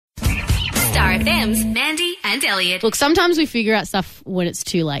Star FM's Mandy and Elliot. Look, sometimes we figure out stuff when it's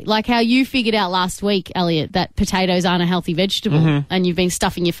too late. Like how you figured out last week, Elliot, that potatoes aren't a healthy vegetable and you've been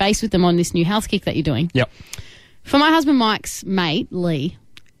stuffing your face with them on this new health kick that you're doing. Yep. For my husband Mike's mate, Lee,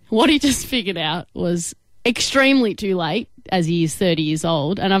 what he just figured out was extremely too late, as he is 30 years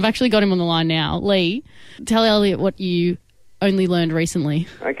old. And I've actually got him on the line now. Lee, tell Elliot what you only learned recently.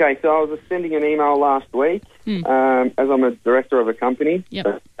 Okay, so I was sending an email last week. As I'm a director of a company,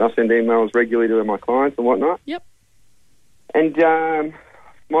 Yep. I send emails regularly to my clients and whatnot. Yep. And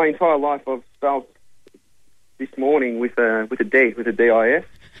my entire life I've spelled this morning with a D, with a D-I-S.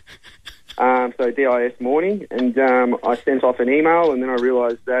 So D-I-S morning. And I sent off an email, and then I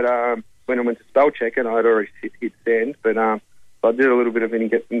realised that when I went to spell check it, I'd already hit send. But I did a little bit of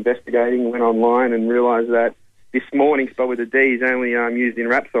investigating, went online and realised that this morning spelled with a D is only used in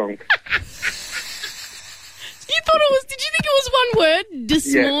rap songs. You thought it was, did you think it was one word,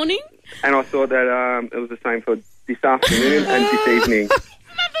 this morning? And I thought that it was the same for this afternoon and this evening. Not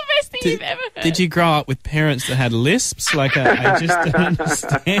the best thing you've ever heard. Did you grow up with parents that had lisps? Like, I just don't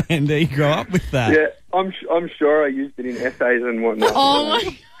understand. Do you grow up with that? Yeah, I'm sure I used it in essays and whatnot. Oh,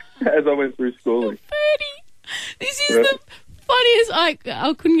 my as I went through schooling. 30. This is the funniest.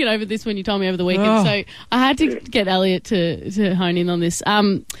 I couldn't get over this when you told me over the weekend, so I had to get Elliot to hone in on this.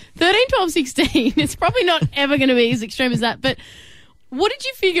 13, 12, 16, it's probably not ever going to be as extreme as that, but what did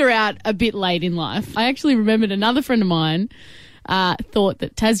you figure out a bit late in life? I actually remembered another friend of mine thought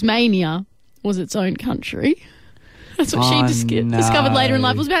that Tasmania was its own country. That's what she discovered later in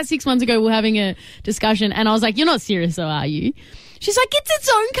life. It was about 6 months ago. We were having a discussion, and I was like, "You're not serious, though, are you?" She's like, "It's its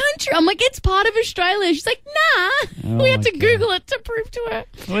own country." I'm like, "It's part of Australia." She's like, "Nah." We had to Google it to prove to her.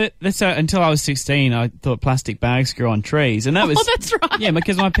 Well, that's until I was 16, I thought plastic bags grew on trees, and that was that's right. Yeah,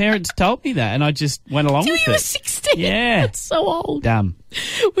 because my parents told me that, and I just went along with it. You were 16. Yeah, That's so old. Dumb.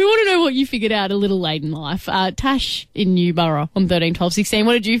 We want to know what you figured out a little late in life. Tash in Newborough on 13, 12, 16.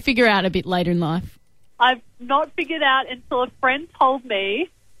 What did you figure out a bit later in life? I've not figured out until a friend told me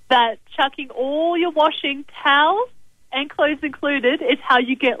that chucking all your washing towels and clothes included is how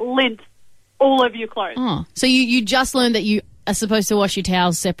you get lint all over your clothes. Oh, so you just learned that you are supposed to wash your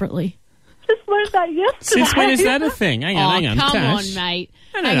towels separately? Just learned that yesterday. Since when is that a thing? Hang on, come Tash. on, mate.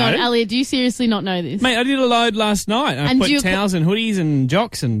 I don't Hang on, know. Elliot, do you seriously not know this? Mate, I did a load last night. I And put do your towels and hoodies and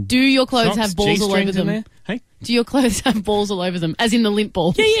jocks and Do your clothes socks, have balls all over G-strings in them? there. Hey? Do your clothes have balls all over them, as in the lint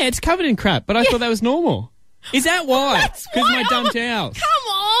balls? Yeah, it's covered in crap, but I thought that was normal. Is that why? That's Because why my dumb towels.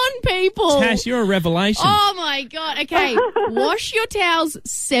 Come on, people. Tash, you're a revelation. Oh, my God. Okay, wash your towels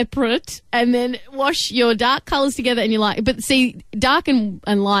separate and then wash your dark colours together and you like. But see, dark and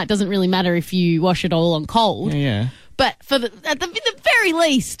light doesn't really matter if you wash it all on cold. Yeah. But at the very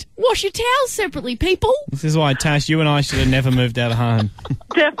least, wash your towels separately, people. This is why, Tash, you and I should have never moved out of home.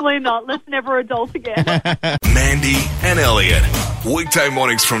 Definitely not. Let's never adult again. Mandy and Elliot. Weekday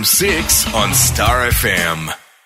mornings from 6 on Star FM.